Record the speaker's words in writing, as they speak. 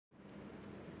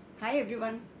Hi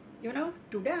everyone.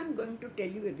 Today I'm going to tell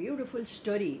you a beautiful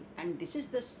story, and this is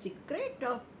the secret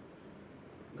of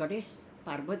Goddess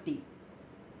Parvati,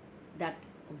 that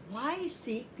why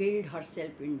she killed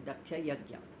herself in Daksha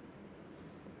Yajna.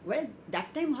 Well,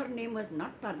 that time her name was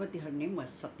not Parvati, her name was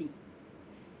Sati.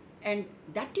 And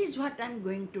that is what I'm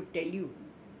going to tell you.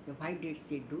 Why did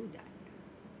she do that?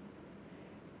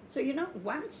 So,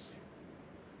 once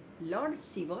Lord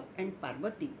Shiva and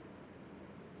Parvati,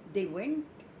 they went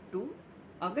to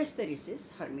Agastya Rishi's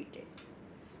hermitage.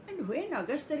 And when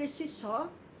Agastya Rishi saw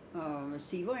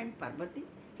Shiva and Parvati,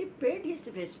 he paid his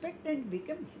respect and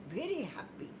became very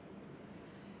happy.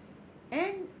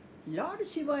 And Lord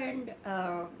Shiva and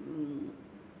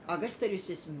Agastya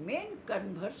Rishi's main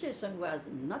conversation was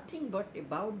nothing but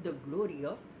about the glory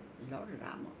of Lord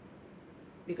Rama.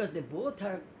 Because they both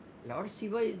are, Lord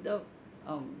Shiva is the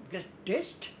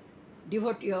greatest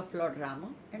devotee of Lord Rama,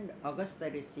 and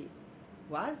Agastya Rishi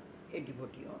was a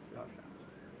devotee of Lord Rama.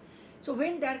 So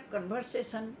when their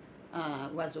conversation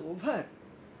was over,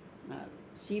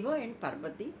 Shiva and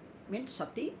Parvati, means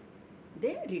Sati,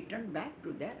 they returned back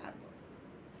to their arbor.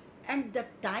 And the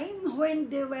time when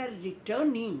they were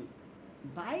returning,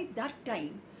 by that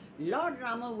time, Lord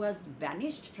Rama was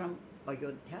banished from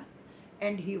Ayodhya,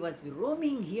 and he was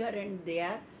roaming here and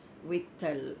there with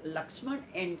Lakshmana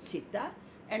and Sita.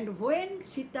 And when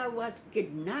Sita was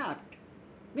kidnapped,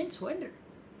 means when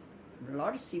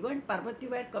Lord Shiva and Parvati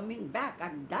were coming back,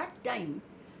 at that time,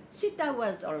 Sita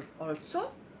was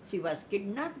also, she was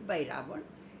kidnapped by Ravan,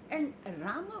 and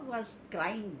Rama was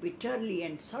crying bitterly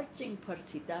and searching for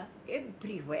Sita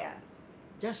everywhere,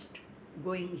 just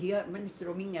going here, means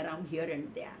roaming around here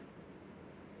and there.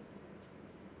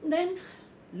 Then,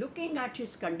 looking at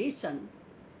his condition,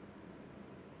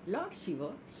 Lord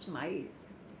Shiva smiled.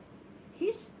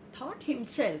 He thought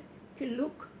himself,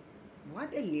 look,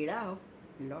 what a Leela of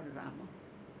Lord Rama.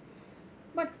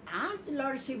 But as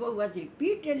Lord Shiva was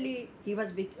repeatedly, he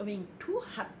was becoming too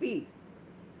happy,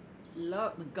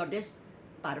 Goddess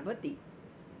Parvati,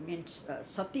 means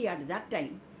Sati at that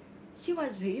time, she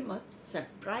was very much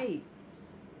surprised,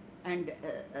 and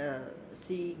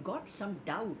she got some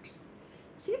doubts.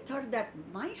 She thought that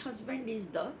my husband is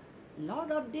the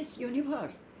Lord of this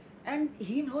universe, and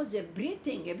he knows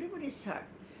everything, everybody's heard.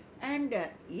 And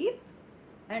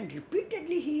and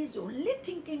repeatedly he is only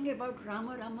thinking about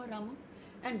Rama, Rama, Rama.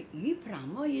 And if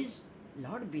Rama is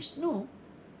Lord Vishnu,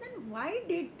 then why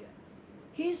did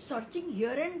he is searching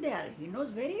here and there? He knows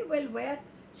very well where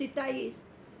Sita is,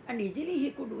 and easily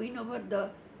he could win over the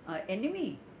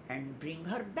enemy and bring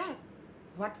her back.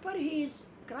 What for he is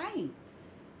crying?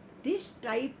 This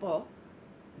type of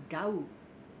doubt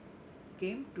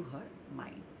came to her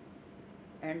mind.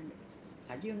 And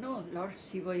as you know, Lord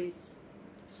Shiva is,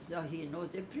 he knows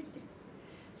everything.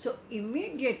 So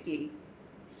immediately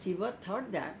Shiva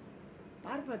thought that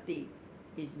Parvati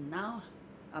is now,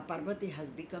 Parvati has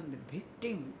become a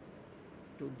victim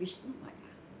to Vishnu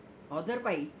Maya.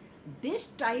 Otherwise, this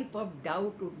type of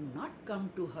doubt would not come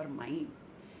to her mind.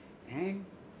 And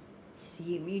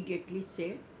she immediately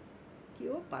said,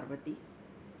 oh Parvati,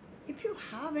 if you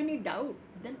have any doubt,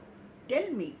 then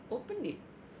tell me, open it.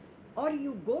 Or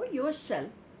you go yourself,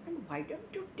 and why don't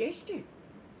you taste it?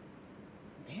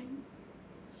 Then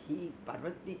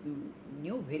Parvati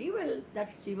knew very well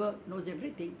that Shiva knows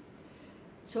everything.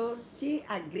 So she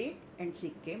agreed and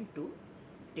she came to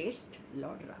taste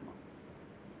Lord Rama.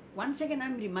 Once again I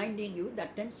am reminding you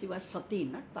that time she was Sati,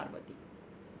 not Parvati.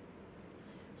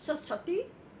 So Sati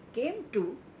came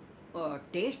to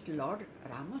taste Lord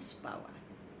Rama's power.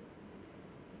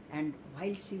 And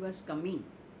while she was coming,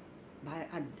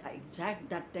 at exact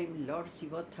that time Lord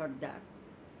Shiva thought that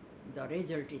the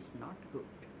result is not good.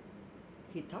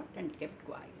 He thought and kept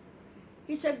quiet.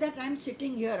 He said that I am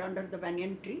sitting here under the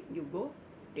banyan tree, you go,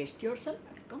 taste yourself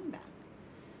and come back.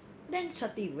 Then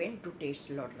Sati went to taste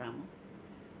Lord Rama.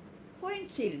 When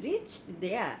she reached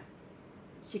there,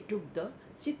 she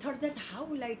thought that how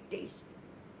will I taste?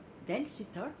 Then she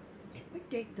thought, let me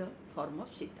take the form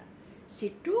of Sita.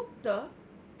 She took the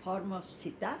form of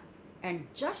Sita and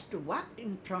just walked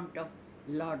in front of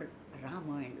Lord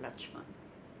Rama and Lakshmana.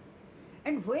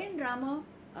 And when Rama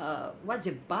was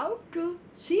about to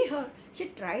see her, she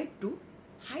tried to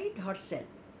hide herself.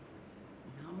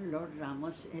 Now Lord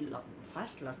Rama,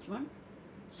 first Lakshmana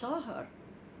saw her.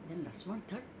 Then Lakshmana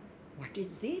thought, what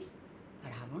is this?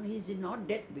 Ravana is not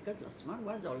dead, because Lakshmana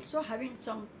was also having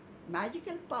some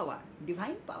magical power,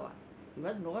 divine power. He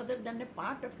was no other than a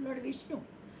part of Lord Vishnu.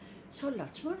 So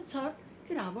Lakshmana thought,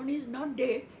 Ravana is not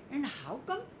dead, and how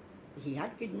come he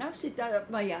had kidnapped Sita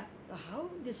Maya? How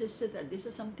this is Sita? This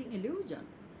is something illusion.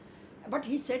 But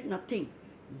he said nothing.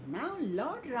 Now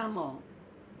Lord Rama,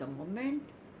 the moment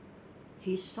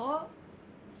he saw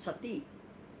Sati,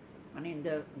 and in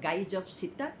the guise of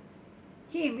Sita,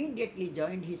 he immediately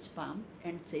joined his palms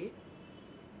and said,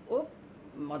 "Oh,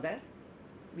 mother,"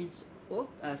 means, "Oh,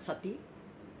 Sati,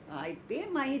 I pay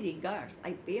my regards,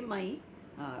 I pay my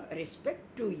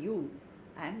respect to you.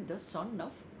 I am the son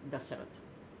of Dasarath."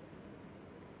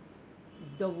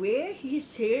 The way he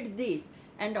said this,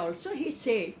 and also he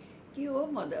said, "Ki, oh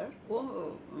mother,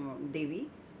 oh Devi,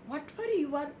 what for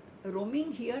you are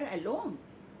roaming here alone?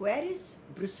 Where is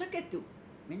Brusaketu?"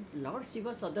 Means Lord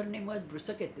Shiva's other name was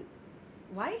Brusaketu.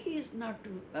 "Why he is not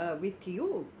with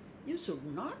you? You should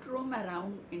not roam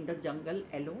around in the jungle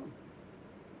alone.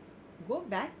 Go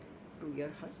back to your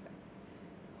husband."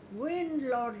 When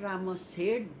Lord Rama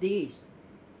said this,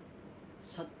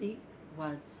 Sati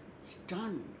was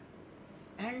stunned,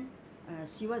 and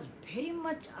she was very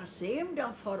much ashamed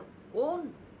of her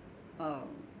own uh,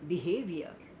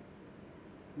 behavior.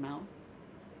 Now,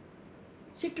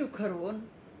 she took her own,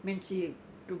 means she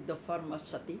took the form of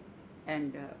Sati,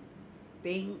 and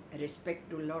paying respect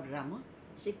to Lord Rama,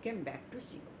 she came back to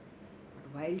Shiva. But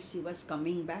while she was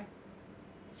coming back,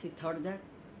 she thought that,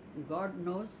 God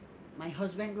knows, my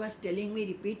husband was telling me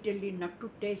repeatedly not to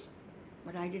taste,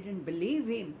 but I didn't believe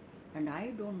him, and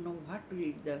I don't know what will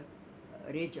be the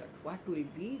result, what will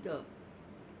be the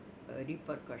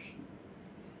repercussion.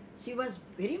 She was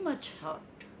very much hurt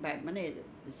by,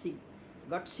 she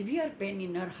got severe pain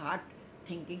in her heart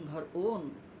thinking her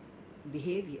own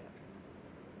behavior.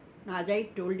 Now, as I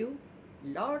told you,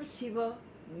 Lord Shiva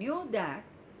knew that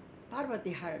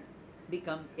Parvati had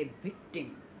become a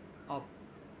victim of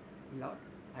Lord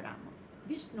Rama,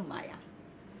 Vishnu Maya.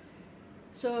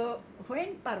 So,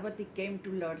 when Parvati came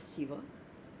to Lord Shiva,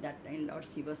 that time Lord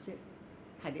Shiva said,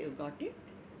 "Have you got it?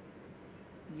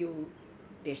 You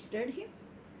tasted him?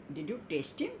 Did you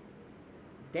taste him?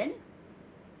 Then,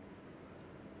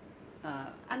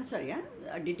 I'm sorry,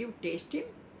 did you taste him?"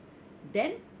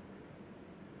 Then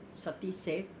Sati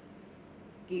said,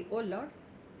 "Ki, oh Lord,"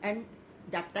 and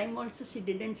that time also she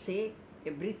didn't say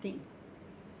everything.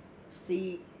 She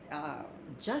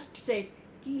just said,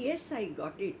 "Ki, yes, I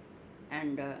got it,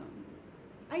 and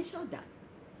I saw that."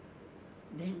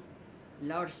 Then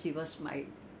Lord Shiva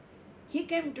smiled. He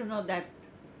came to know that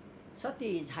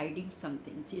Sati is hiding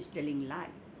something, she is telling lie.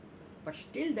 But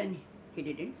still then he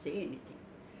didn't say anything.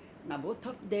 Now both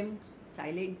of them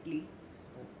silently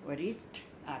reached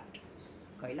at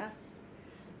Kailas.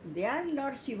 There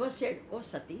Lord Shiva said, "Oh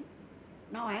Sati,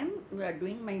 now I am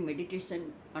doing my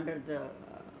meditation under the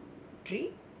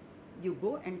tree. You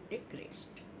go and take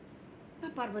rest." Now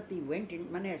Parvati went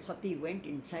in, Sati went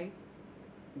inside,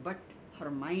 but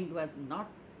her mind was not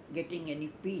getting any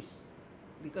peace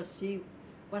because she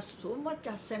was so much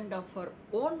ashamed of her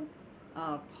own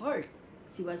fault.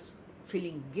 She was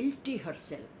feeling guilty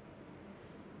herself.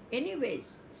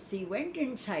 Anyways, she went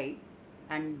inside,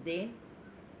 and then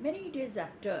many days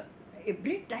after,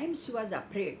 every time she was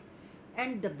afraid,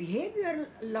 and the behavior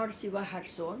Lord Shiva had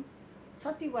shown,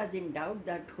 Sati was in doubt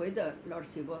that whether Lord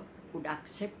Shiva would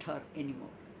accept her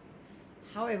anymore.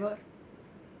 However,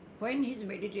 when his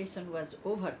meditation was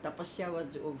over, tapasya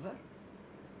was over,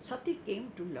 Sati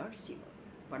came to Lord Shiva.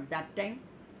 But that time,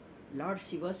 Lord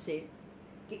Shiva said,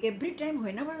 every time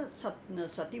whenever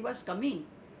Sati was coming,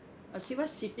 she was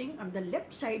sitting on the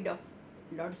left side of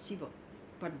Lord Shiva.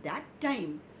 But that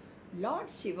time, Lord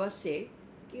Shiva said,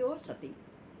 "Oh Sati,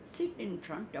 sit in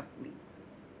front of me."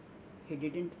 He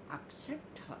didn't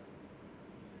accept her.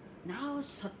 Now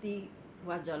Sati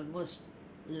was almost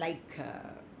like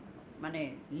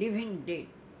living dead.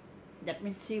 That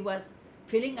means she was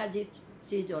feeling as if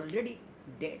she is already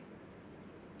dead,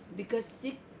 because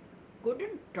she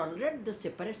couldn't tolerate the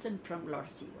separation from Lord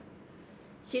Shiva.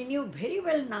 She knew very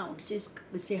well now,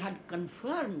 she had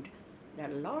confirmed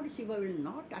that Lord Shiva will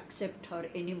not accept her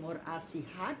anymore, as she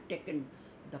had taken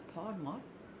the form of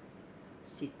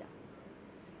Sita.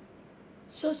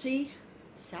 So she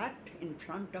sat in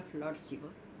front of Lord Shiva,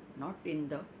 not in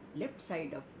the left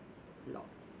side of Lord.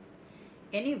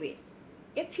 Anyways,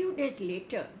 a few days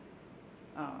later,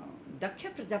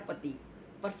 Daksha Prajapati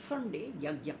performed a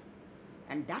yajna,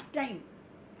 and that time,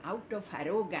 out of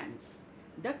arrogance,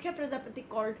 Daksha Prajapati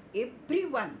called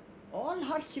everyone, all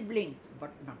her siblings,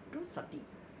 but not to Sati,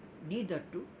 neither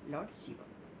to Lord Shiva.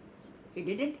 He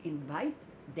didn't invite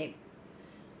them.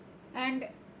 And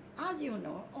as you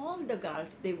know, all the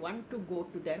girls, they want to go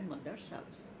to their mother's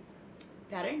house,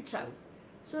 parents' house.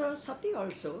 So Sati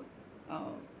also,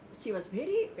 she was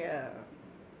very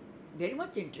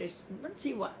much interested, but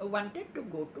she wanted to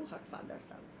go to her father's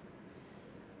house.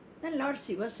 Then Lord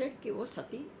Shiva said, "Oh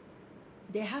Sati,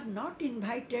 they have not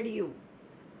invited you.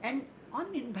 And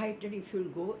uninvited, if you'll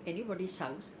go anybody's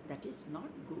house, that is not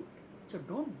good. So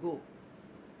don't go.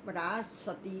 But as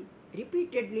Sati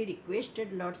repeatedly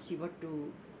requested Lord Shiva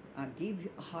to give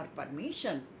her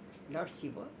permission, Lord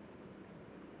Shiva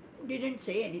didn't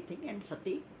say anything, and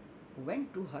Sati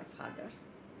went to her father's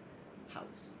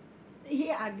house. He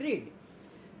agreed,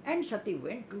 and Sati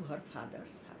went to her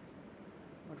father's house.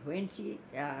 But when she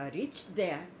reached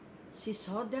there, she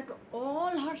saw that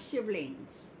all her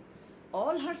siblings,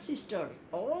 all her sisters,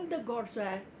 all the gods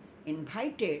were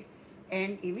invited,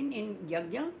 and even in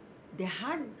Yajna,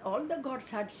 all the gods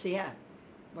had share,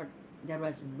 but there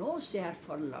was no share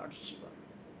for Lord Shiva.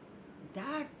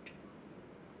 That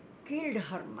killed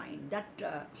her mind, that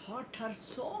hurt her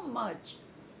so much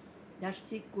that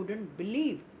she couldn't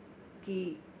believe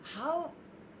how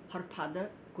her father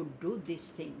could do this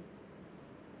thing.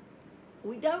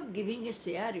 Without giving a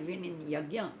share even in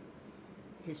Yajna,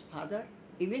 his father,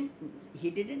 even he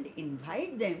didn't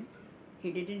invite them,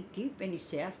 he didn't keep any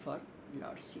share for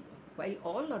Lord Shiva, while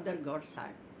all other gods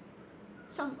had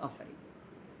some offerings.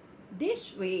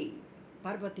 This way,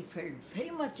 Parvati felt very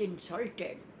much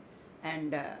insulted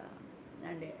and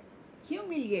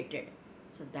humiliated.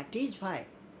 So that is why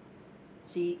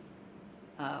she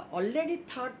already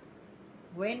thought,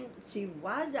 when she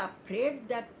was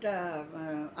afraid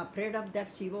of that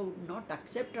Shiva would not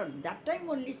accept her, that time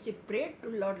only she prayed to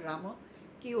Lord Rama,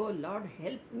 ki, oh Lord,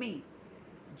 help me,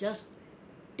 just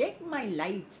take my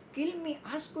life, kill me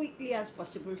as quickly as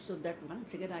possible so that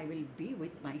once again I will be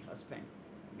with my husband,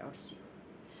 Lord Shiva.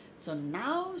 So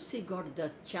now she got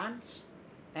the chance,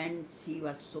 and she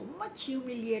was so much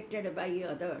humiliated by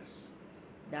others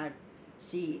that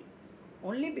she,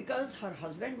 only because her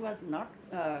husband was not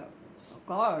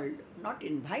called, not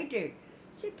invited,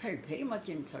 she felt very much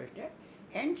insulted,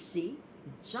 and she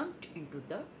jumped into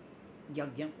the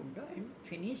Yajna Kunda and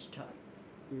finished her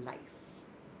life.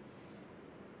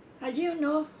 As you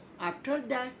know, after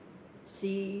that,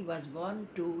 she was born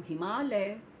to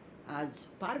Himalaya as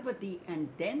Parvati, and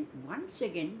then once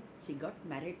again she got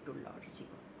married to Lord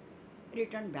Shiva,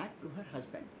 returned back to her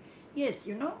husband. Yes,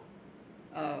 you know,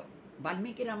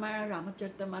 Valmiki Ramayana,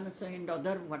 Ramacharitamanasa, and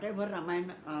other whatever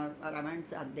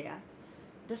Ramayans are there,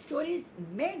 the stories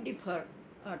may differ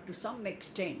to some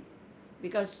extent,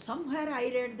 because somewhere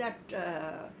I read that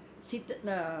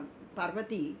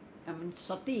Parvati,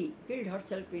 Sati, killed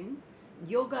herself in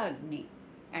Yoga Agni,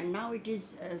 and now it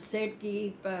is said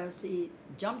that she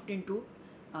jumped into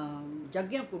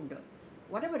Yajna Kunda.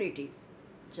 Whatever it is,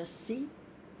 just see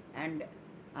and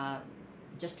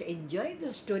just enjoy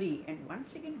the story. And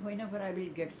once again, whenever I will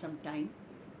get some time,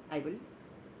 I will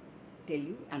tell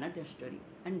you another story.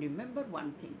 And remember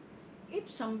one thing, if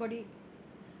somebody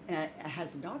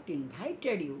has not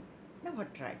invited you, never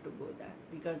try to go there,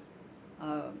 because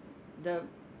the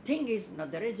thing is,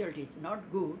 the result is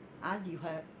not good, as you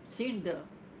have seen the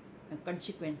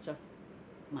consequence of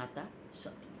Mata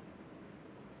Sati.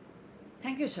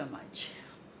 Thank you so much.